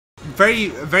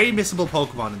very missable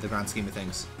Pokemon in the grand scheme of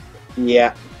things.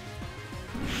 Yeah.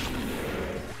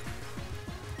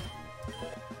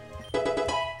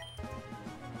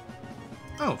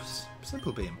 Oh,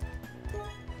 Simple Beam.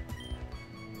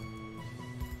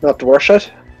 Not the worst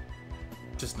shit.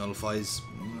 Just nullifies.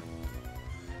 You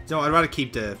know, I'd rather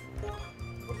keep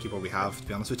what we have, to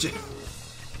be honest with you.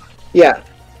 Yeah.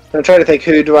 I'm trying to think,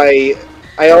 who do I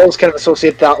always kind of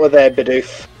associate that with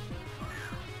Bidoof.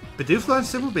 Bidoof learns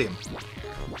Simple Beam.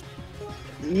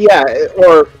 Yeah,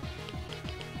 or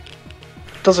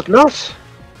does it not?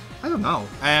 I don't know.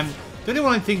 The only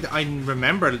one I think that I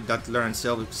remember that learned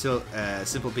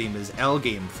Simple Beam is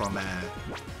Elgame from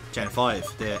Gen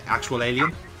 5, the actual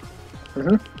alien.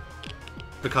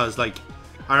 Because, like,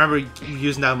 I remember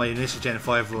using that in my initial Gen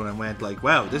 5 run and went like,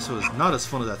 wow, this was not as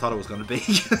fun as I thought it was going to be.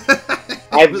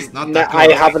 I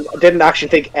didn't actually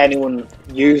think anyone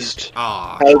used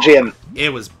LGM. It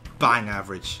was bang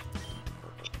average.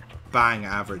 Bang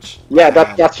average. Yeah,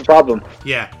 that's the problem.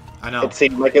 Yeah, I know. It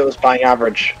seemed like it was bang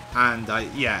average. And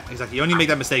yeah, exactly. You only make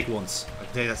that mistake once. I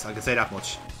can say that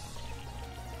much.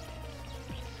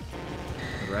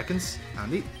 What reckons?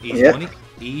 Andy? Easy money.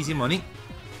 Easy money.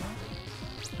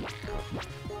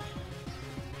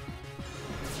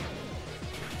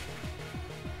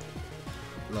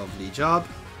 Lovely job.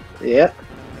 Yeah.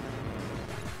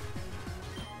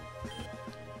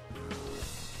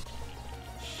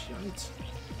 Shite.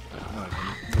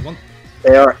 Oh,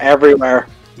 they are everywhere.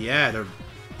 Yeah,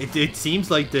 it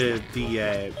seems like the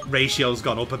ratio's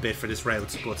gone up a bit for this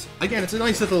route, but again, it's a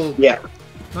nice little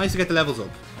nice to get the levels up.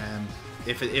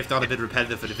 If not a bit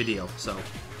repetitive for the video. So.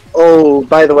 Oh,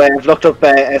 by the way, I've looked up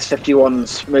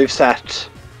S51's moveset.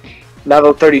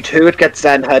 Level 32 it gets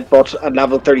Zen Headbutt, and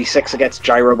level 36 it gets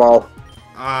Gyro Ball.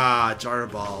 Ah, Gyro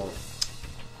Ball.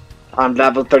 And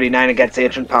level 39 it gets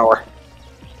Ancient Power.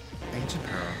 Ancient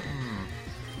Power.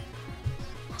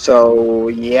 So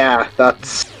yeah,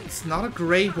 that's. It's not a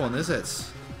great one, is it?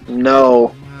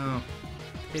 No. No.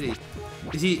 Pity.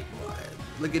 Is he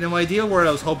like in an ideal world?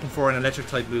 I was hoping for an electric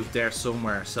type move there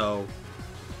somewhere. So.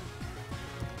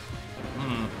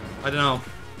 I don't know.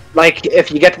 Like,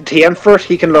 if you get the TM for it,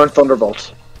 he can learn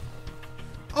Thunderbolt.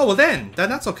 Oh, well then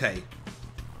that's okay.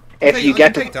 If you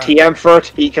get the TM for it,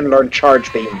 he can learn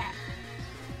Charge Beam.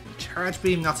 Charge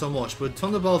Beam, not so much, but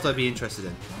Thunderbolt I'd be interested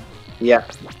in. Yeah.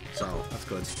 So, that's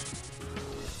good.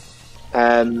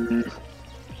 And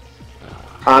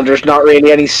there's not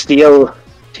really any Steel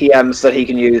TMs that he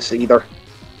can use either.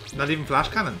 Not even Flash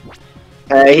Cannon?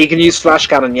 He can use Flash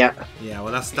Cannon, yeah. Yeah,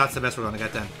 well that's the best we're going to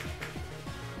get then.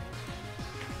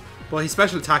 Well, he's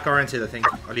special attack oriented, I think.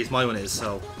 Or at least my one is,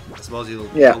 so I suppose he'll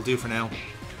do for now.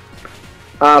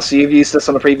 Ah, so you've used this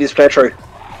on a previous playthrough?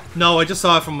 No, I just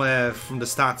saw it from the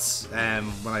stats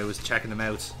when I was checking them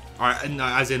out. Or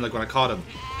as in, like, when I caught him.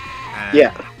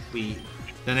 Yeah. The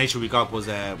nature we got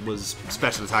was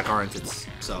special attack oriented,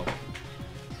 so.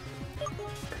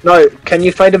 Now, can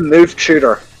you find a move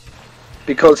tutor?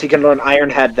 Because he can learn Iron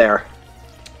Head there.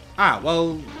 Ah,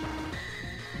 well.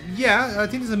 Yeah, I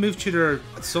think there's a move tutor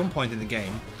at some point in the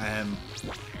game.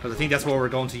 Because I think that's what we're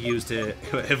going to use to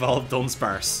evolve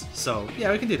Dunsparce. So,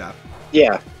 yeah, we can do that.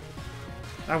 Yeah.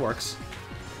 That works.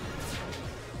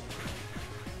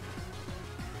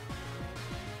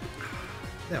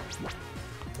 Yeah.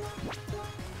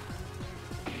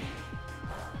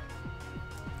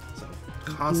 So,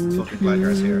 constant fucking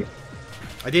Gligars here.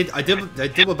 I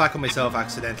doubled back on myself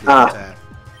accidentally. But,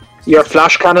 your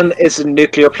Flash Cannon is a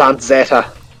Nuclear Plant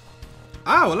Zeta.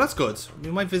 Ah, well that's good.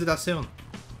 We might visit that soon.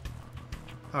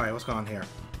 Alright, what's going on here?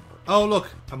 Oh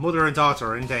look, a mother and daughter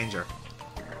are in danger.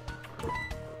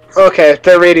 Okay,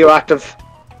 they're radioactive.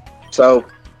 So...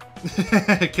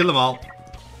 kill them all.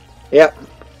 Yep.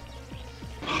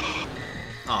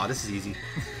 Oh, this is easy.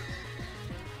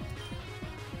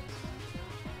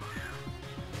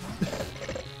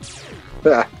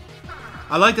 Yeah.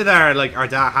 I like that our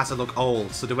dad has to look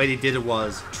old, so the way they did it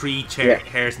was 3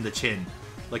 hairs in the chin.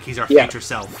 Like he's our future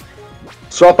self.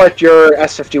 Swap out your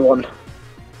S51.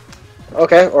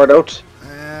 Okay, or don't.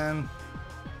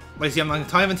 Well, see, I'm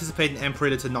kind of anticipating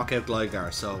Emperor to knock out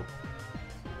Gligar, so.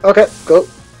 Okay, go.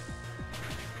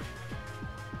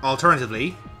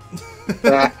 Alternatively.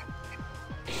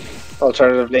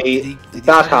 Alternatively,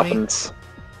 that happens.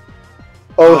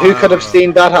 Oh, who could have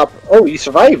seen that happen? Oh, you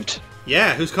survived.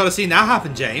 Yeah, who's could have seen that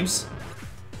happen, James?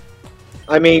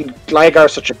 I mean,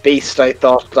 Gligar's such a beast, I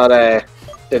thought that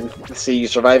didn't see you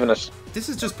surviving it. This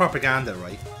is just propaganda,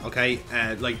 right? Okay,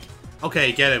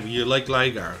 okay, get it, you like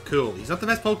Gligar, cool. He's not the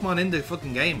best Pokemon in the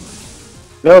fucking game.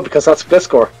 No, because that's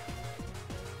Blitzcore.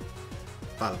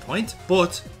 Valid point,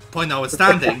 but, point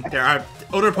notwithstanding, there are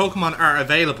other Pokemon are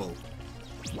available.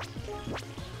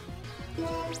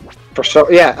 For so,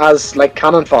 yeah, as like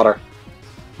cannon fodder.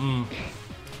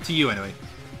 To you, anyway.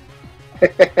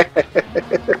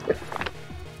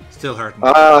 Still hurting.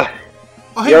 Ah,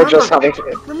 Oh, hey, you're remember, just having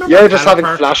remember you're just having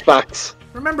Pelipper? flashbacks.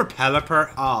 Remember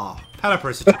Pelipper? Oh,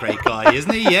 Pelipper's such a great guy,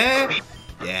 isn't he? Yeah?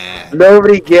 Yeah.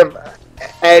 Nobody give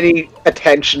any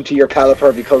attention to your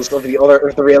Pelipper because of the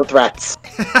real threats.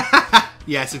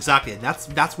 Yes, exactly.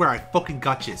 That's where I fucking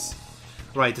got yous.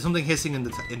 Right, there's something hissing in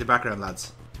the background,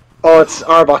 lads. Oh, it's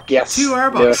Arbok, yes. 2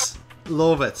 Arboks.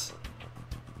 Love it.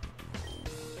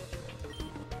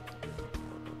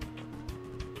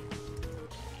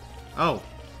 Oh.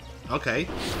 Okay.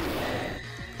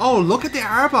 Oh, look at the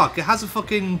Arbok. It has a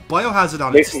fucking biohazard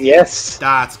on it. Yes.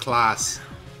 That's class.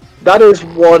 That is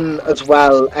one as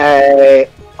well.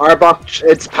 Arbok,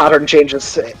 its pattern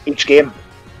changes each game.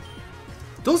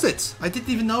 Does it? I didn't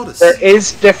even notice. There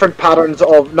is different patterns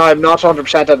of... Now, I'm not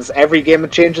 100% that it's every game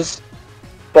it changes.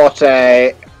 But,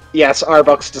 yes,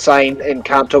 Arbok's design in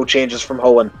Kanto changes from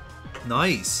Hoenn.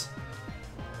 Nice.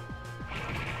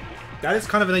 That is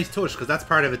kind of a nice touch, because that's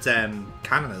part of its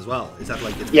canon as well. Is that,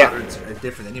 like, its patterns are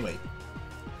different anyway.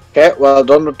 Okay, well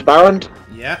done with the Baron.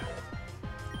 Yeah.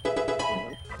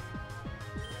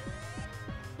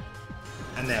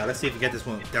 And now, let's see if we get this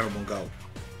one down in one go.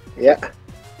 Yeah.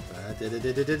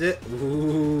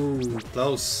 Ooh,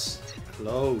 close.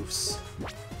 Close.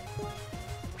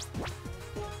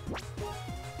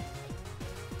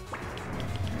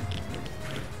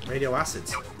 Radio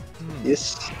acids.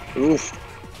 Yes. Oof.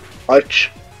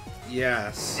 Ouch.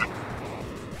 Yes.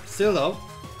 Still though,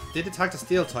 did attack the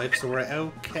steel type, so we're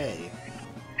okay.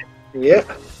 Yeah.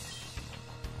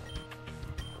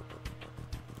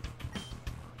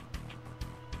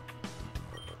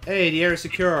 Hey, the air is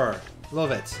secure.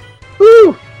 Love it.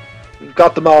 Woo! We've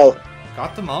got them all.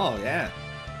 Got them all, yeah.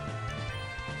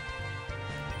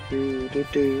 Do, do,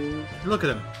 do. Look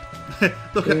at him.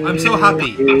 Look, I'm so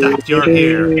happy that you're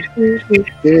here.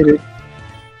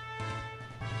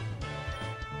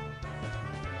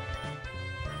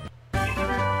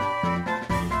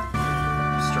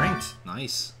 Strength,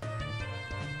 nice.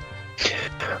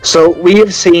 So we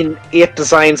have seen 8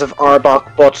 designs of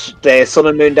Arbok, but the Sun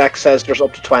and Moon deck says there's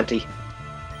up to 20.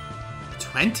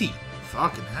 20?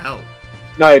 Fucking hell.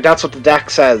 No, that's what the deck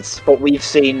says, but we've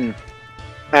seen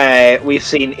 8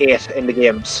 in the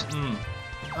games.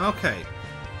 Okay.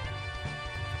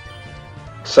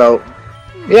 So,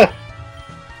 yeah.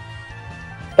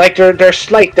 Like, there's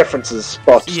slight differences,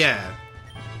 but Yeah.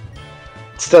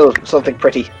 still something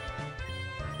pretty.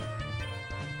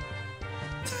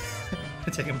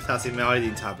 Taking potassium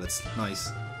iodine tablets.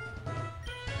 Nice.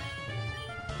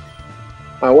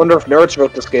 I wonder if nerds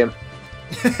wrote this game.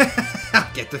 I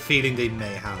get the feeling they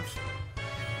may have.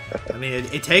 I mean,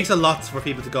 it takes a lot for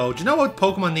people to go, do you know what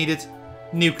Pokemon needed?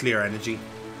 Nuclear energy.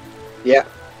 Yeah.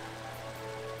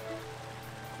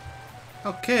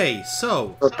 Okay,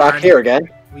 so... We're back here again.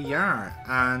 We are,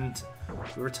 and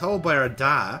we were told by our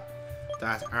dad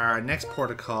that our next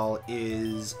protocol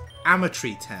is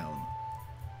Amatry Town.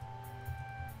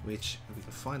 Which, if we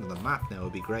can find on the map now,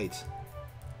 would be great.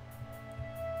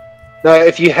 Now,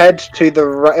 if you head to the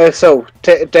right, so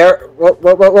there, up,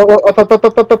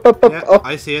 Yeah, up.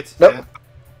 I see it. Nope. Yeah.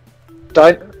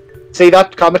 Down. See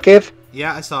that comet cave?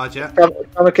 Yeah, I saw it. Yeah.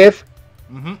 Comet cave.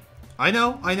 I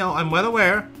know. I'm well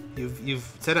aware.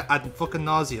 You've said it ad fucking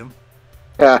nauseum.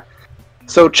 Yeah.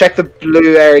 So check the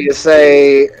blue area.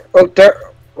 Say, oh,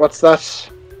 there. What's that?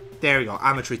 There we go.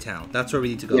 Amatry Town. That's where we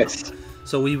need to go. Yes.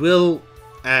 So we will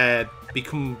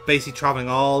become basically traveling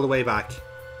all the way back,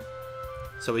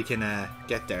 so we can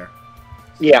get there.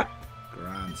 Yeah.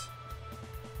 Grand.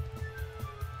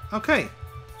 Okay.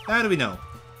 How do we know?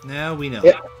 Now we know.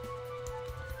 Yeah.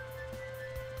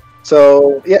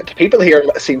 So yeah, the people here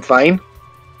seem fine.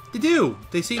 They do.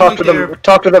 They seem Talk like to they're... them.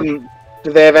 Talk to them.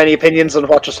 Do they have any opinions on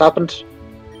what just happened?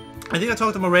 I think I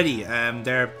talked to them already.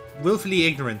 They're willfully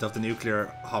ignorant of the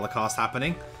nuclear holocaust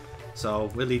happening,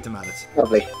 so we'll leave them at it.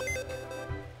 Lovely.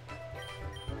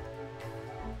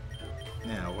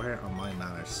 Now, where are my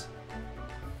manners?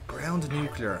 Ground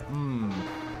nuclear.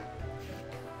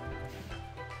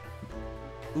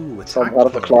 Ooh, it's Somewhat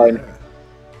of a climb.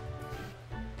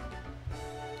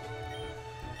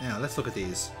 Now, let's look at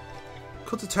these.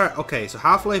 Cut the turret. Okay, so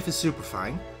Half-Life is super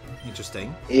fine.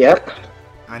 Interesting. Yep.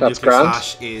 And That's Nuclear grand.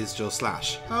 Slash is just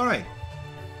Slash. Alright.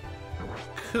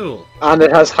 Cool. And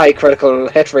it has high critical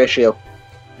hit ratio.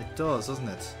 It does, doesn't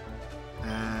it?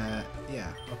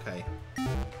 Yeah, okay.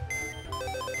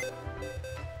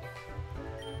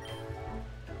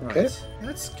 Okay. Right,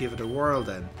 let's give it a whirl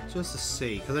then, just to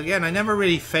see. Because again, I never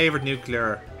really favoured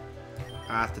nuclear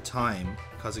at the time,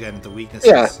 because again, the weaknesses.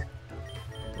 Yeah.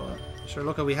 But sure,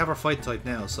 look, we have our fight type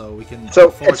now, so we can. So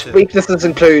afford its to... weaknesses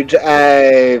include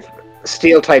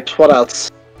steel types. What else?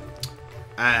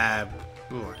 I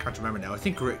can't remember now. I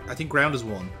think ground is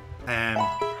one.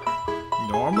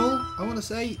 Normal, I want to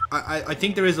say. I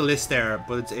think there is a list there,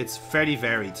 but it's fairly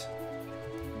varied.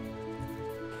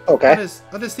 Okay.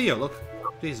 That is Theo. Look,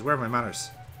 Jesus, where are my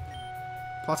manners?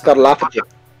 Got to laugh at you.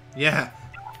 Yeah.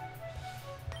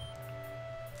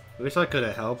 I wish I could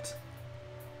have helped.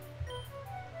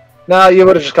 No, you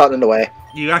would have just gotten in the way.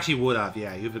 You actually would have,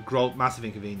 yeah. You would have massive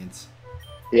inconvenience.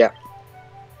 Yeah.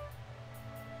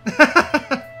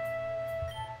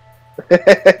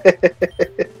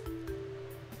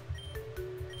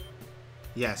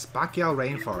 Yes, Backyard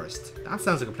Rainforest. That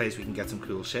sounds like a place we can get some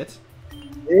cool shit.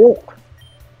 Yeah.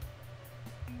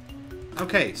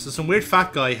 Okay, so some weird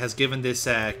fat guy has given this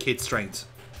kid strength.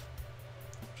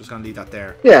 Just gonna leave that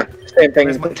there. Yeah, same thing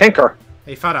as the Tinker.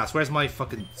 Hey, fat ass, where's my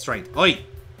fucking strength? Oi!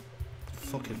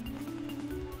 Fucking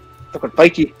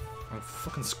Bite you. I'm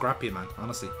fucking scrappy, man,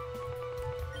 honestly.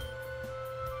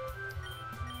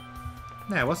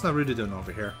 Now, what's Naruto doing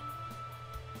over here?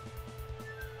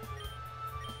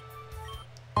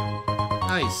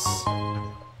 Nice.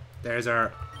 There's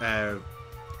our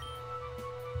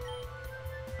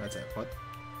that's it. What?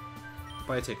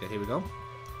 Buy a ticket. Here we go.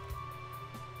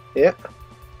 Yeah.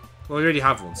 Well, we already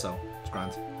have one, so it's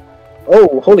grand.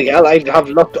 Oh, holy hell! I have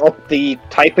looked up the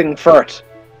typing for it.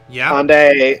 Yeah. And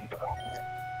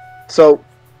so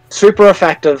super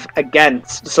effective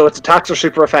against. So its attacks are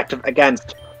super effective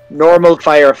against normal,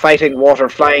 fire, fighting, water,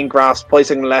 flying, grass,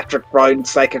 poison, electric, ground,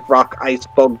 psychic, rock, ice,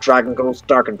 bug, dragon, ghost,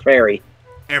 dark, and fairy.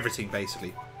 Everything,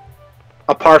 basically.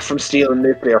 Apart from steel and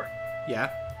nuclear. Yeah.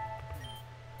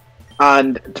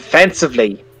 And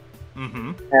defensively,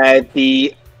 Mm-hmm.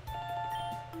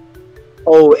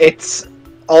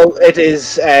 it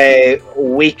is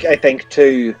weak, I think,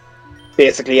 to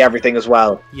basically everything as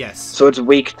well. Yes. So it's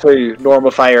weak to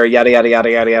normal fire, yada yada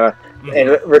yada yada yada. Mm-hmm.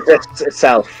 It resists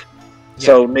itself. Yeah.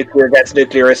 So nuclear against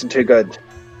nuclear isn't too good.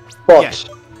 But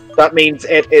that means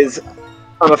it is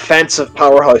an offensive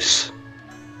powerhouse.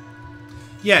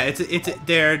 Yeah,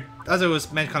 they're, as I was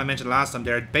kind of mentioned last time,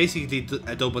 they're basically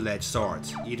a double-edged sword.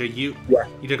 Either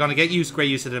gonna get great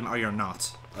use of them or you're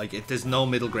not. Like there's no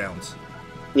middle ground.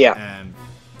 Yeah.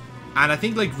 And I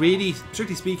think, like, really,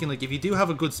 strictly speaking, like, if you do have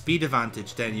a good speed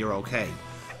advantage, then you're okay.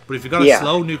 But if you've got a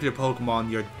slow nuclear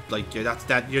Pokemon,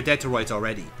 you're dead to rights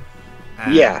already.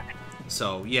 Yeah.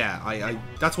 So yeah, I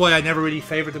that's why I never really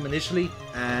favoured them initially.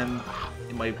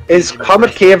 Is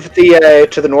Comet Cave the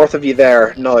to the north of you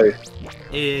there? No.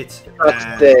 It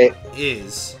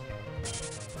is.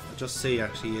 I'll just see.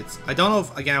 Actually, it's. I don't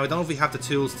know if we have the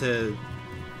tools to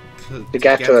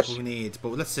get to it. What we need,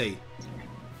 but let's see.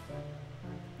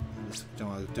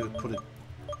 Put a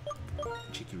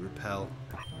cheeky repel.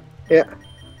 Yeah.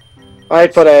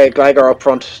 I'd put a Gligar up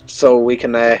front so we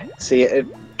can see it.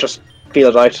 Just feel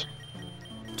it out.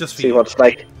 Just see what it's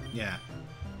like. Yeah.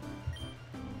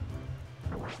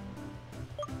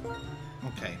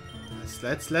 Okay.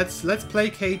 Let's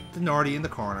placate the Nordy in the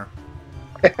corner.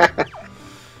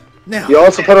 Now. You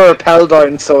also put a repel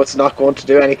down so it's not going to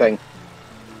do anything.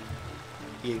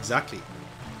 Yeah, exactly.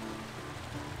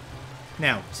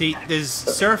 Now, see, there's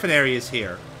surfing areas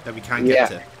here that we can't get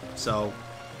to. So,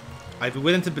 I'd be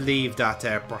willing to believe that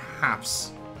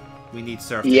perhaps we need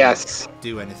surf to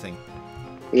do anything.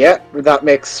 Yeah, that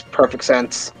makes perfect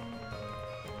sense.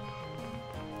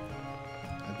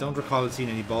 I don't recall seeing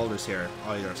any boulders here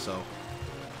either, so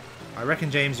I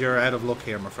reckon, James, you're out of luck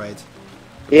here, I'm afraid.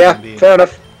 Yeah, fair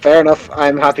enough. Fair enough.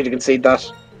 I'm happy to concede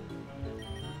that.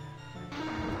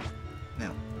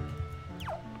 Now,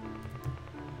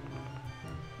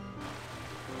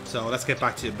 so let's get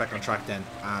back on track then,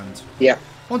 and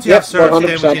once you have surf,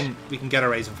 then we can get a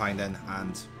raise and find then,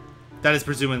 and that is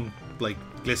presuming like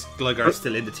Gligar is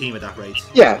still in the team at that rate.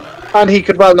 Yeah, and he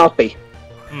could well not be.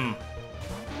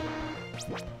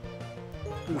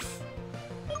 Oof.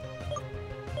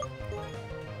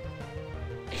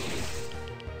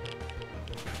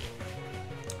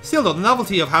 Still though, the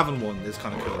novelty of having one is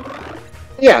kind of cool.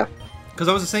 Yeah. Because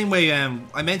I was the same way,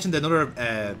 I mentioned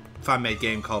another fan-made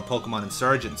game called Pokémon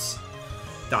Insurgents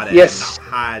that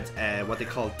had what they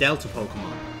call Delta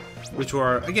Pokémon, which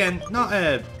were, again, not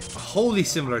wholly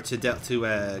similar to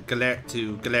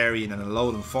Galarian and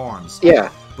Alolan forms. Yeah.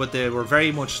 But they were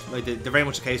very much, like, very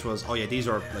much the case was, oh yeah, these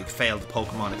are, like, failed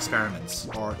Pokemon experiments.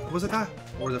 Or, was it that?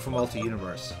 Or was it from Alpha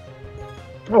Universe?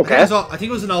 Okay. I think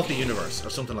it was an Alpha Universe, or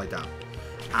something like that.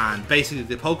 and basically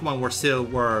the Pokemon were still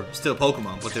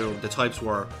Pokemon, but the types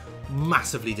were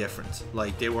massively different.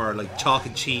 Like they were like chalk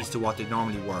and cheese to what they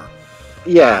normally were.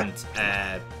 Yeah.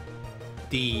 And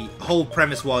the whole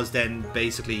premise was then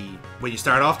basically when you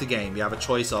start off the game, you have a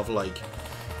choice of like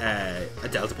a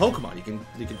Delta Pokemon.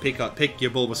 You can pick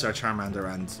your Bulbasaur,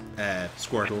 Charmander, and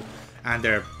Squirtle, and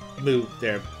their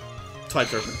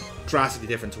types are drastically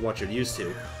different to what you're used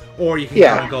to. Or you can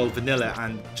kind of go vanilla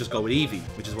and just go with Eevee,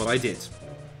 which is what I did.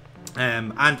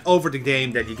 And over the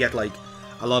game, then you get like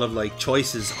a lot of like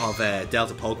choices of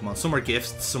Delta Pokemon. Some are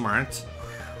gifts, some aren't.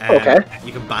 Okay.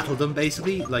 You can battle them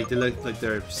basically, like they look like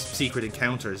they're secret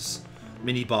encounters,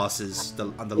 mini bosses,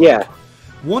 and the like.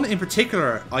 One in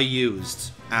particular I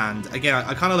used, and again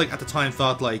I kind of like at the time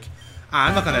thought like,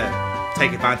 I'm not gonna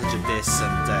take advantage of this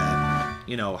and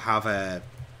you know have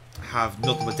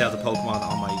nothing but Delta Pokemon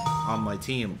on my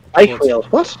team.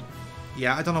 What?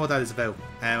 Yeah, I don't know what that is about.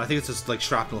 I think it's just like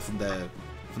shrapnel from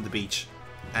the beach.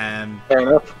 Fair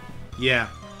enough. Yeah,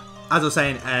 as I was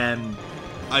saying,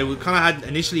 I would kind of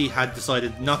initially had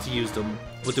decided not to use them,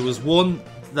 but there was one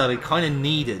that I kind of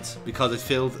needed because it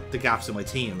filled the gaps in my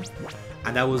team,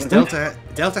 and that was Delta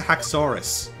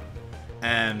Haxorus.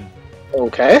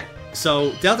 Okay.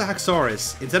 So Delta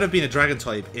Haxorus, instead of being a dragon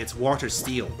type, it's water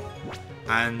steel,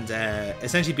 and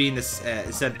essentially being this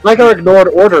instead. Like I ignored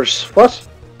orders. What?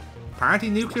 Apparently,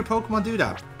 nuclear Pokemon do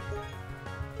that.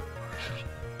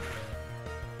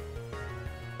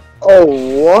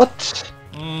 Oh, what?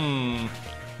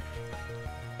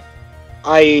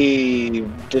 I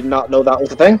did not know that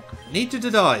was a thing. Neither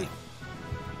did I.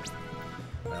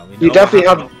 Well, you definitely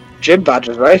have gym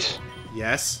badges, right?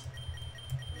 Yes.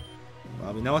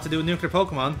 Well, we know what to do with nuclear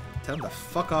Pokemon. Tell them to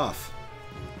fuck off.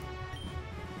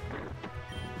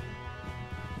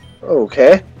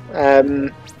 Okay.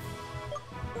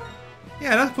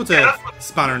 Yeah, that puts a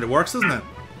spanner in the works, doesn't it?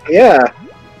 Yeah.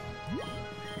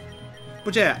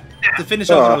 But yeah, to finish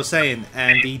off what I was saying,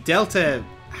 the Delta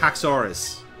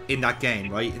Haxorus in that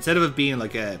game, right? Instead of it being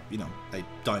like a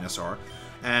dinosaur,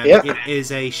 it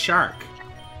is a shark.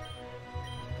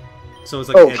 So it's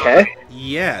like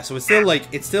so it's still like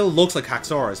it still looks like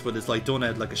Haxorus, but it's like done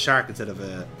it like a shark instead of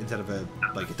a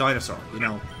like a dinosaur, you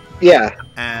know? Yeah.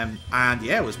 And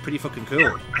yeah, it was pretty fucking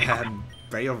cool.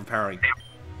 Very overpowering.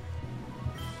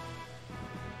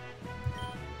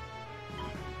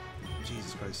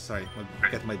 Jesus Christ! Sorry, I'm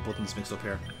getting my buttons mixed up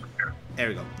here. There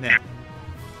we go. Now.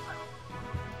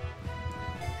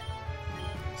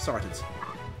 Sorted.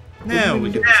 Now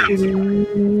we can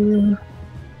proceed.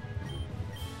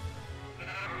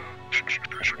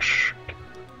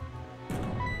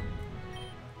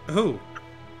 Oh.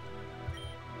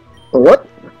 What?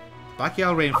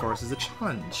 Backyard Rainforest is a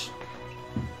challenge.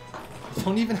 You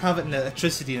don't even have it in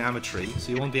electricity and Amatry,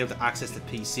 so you won't be able to access the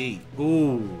PC.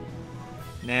 Ooh.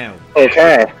 Now.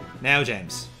 Okay. Now,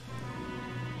 James.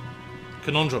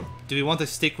 Conundrum. Do we want to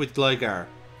stick with Gligar?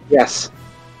 Yes.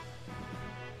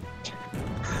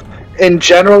 In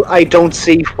general, I don't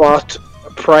see what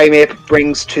Primeape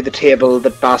brings to the table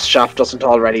that Basshaft doesn't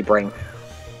already bring.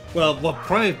 Well, what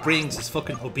Primeape brings is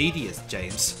fucking obedience,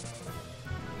 James.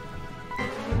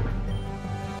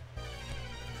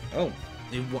 Oh,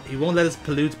 he won't let us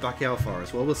pollute Backyard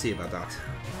Forest. Well, we'll see about that.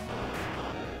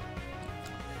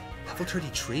 Level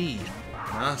 33.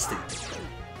 Nasty.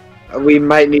 We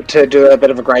might need to do a bit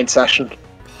of a grind session.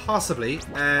 Possibly.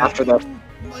 After that.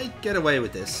 Might get away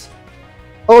with this.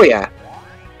 Oh yeah.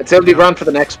 It'll be grand for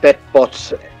the next bit,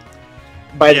 but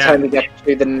by the time we get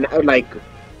to the, like,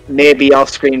 maybe off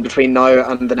screen between now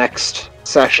and the next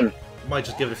session. Might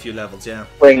just give it a few levels, yeah.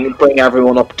 Bring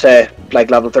everyone up to, like,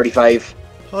 level 35.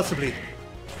 Possibly.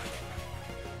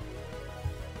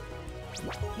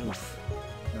 Oof.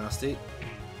 Nasty.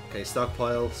 Okay,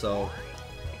 stockpile, so...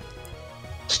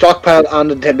 Stockpile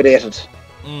and intimidated.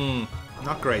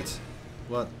 Not great.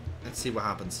 Well, let's see what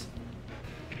happens.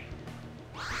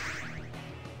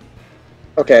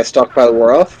 Okay, stockpile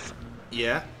wore off.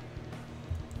 Yeah.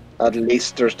 At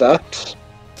least there's that.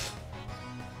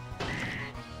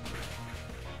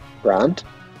 Grand.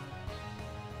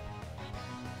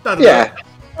 That'll do it.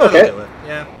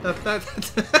 Yeah, that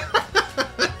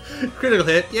critical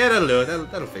hit. Yeah, that'll do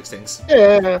it. That'll fix things.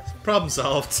 Yeah. Problem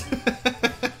solved.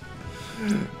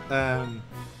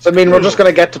 So I mean, we're just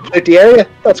gonna get to pollute the area.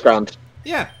 That's grand.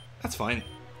 Yeah, that's fine.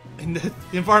 And the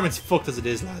environment's fucked as it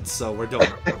is, lads. So we're done.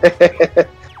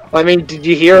 I mean, did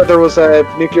you hear there was a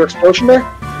nuclear explosion there?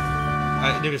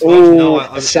 Nuclear explosion? No,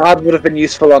 the SAD would have been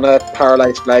useful on a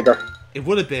paralyzed Gligar. It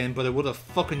would have been, but I would have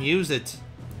fucking used it.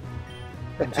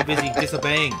 I'm too busy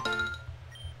disobeying.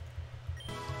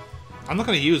 I'm not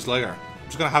going to use Gligar. I'm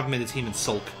just going to have him in the team and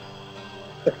sulk.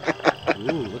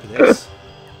 Ooh, look at this.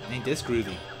 Ain't this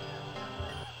groovy?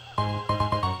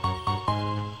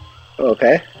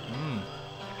 Okay. Mm.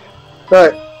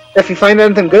 But if you find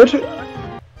anything good,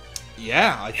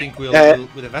 yeah, I think we'll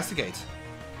investigate.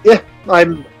 Yeah,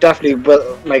 I'm definitely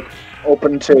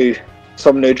open to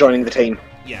some new joining the team.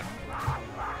 Yeah,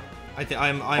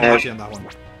 I'm actually on that one.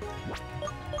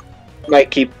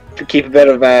 Might keep a bit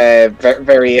of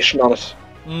variation on it.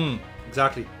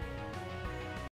 Exactly.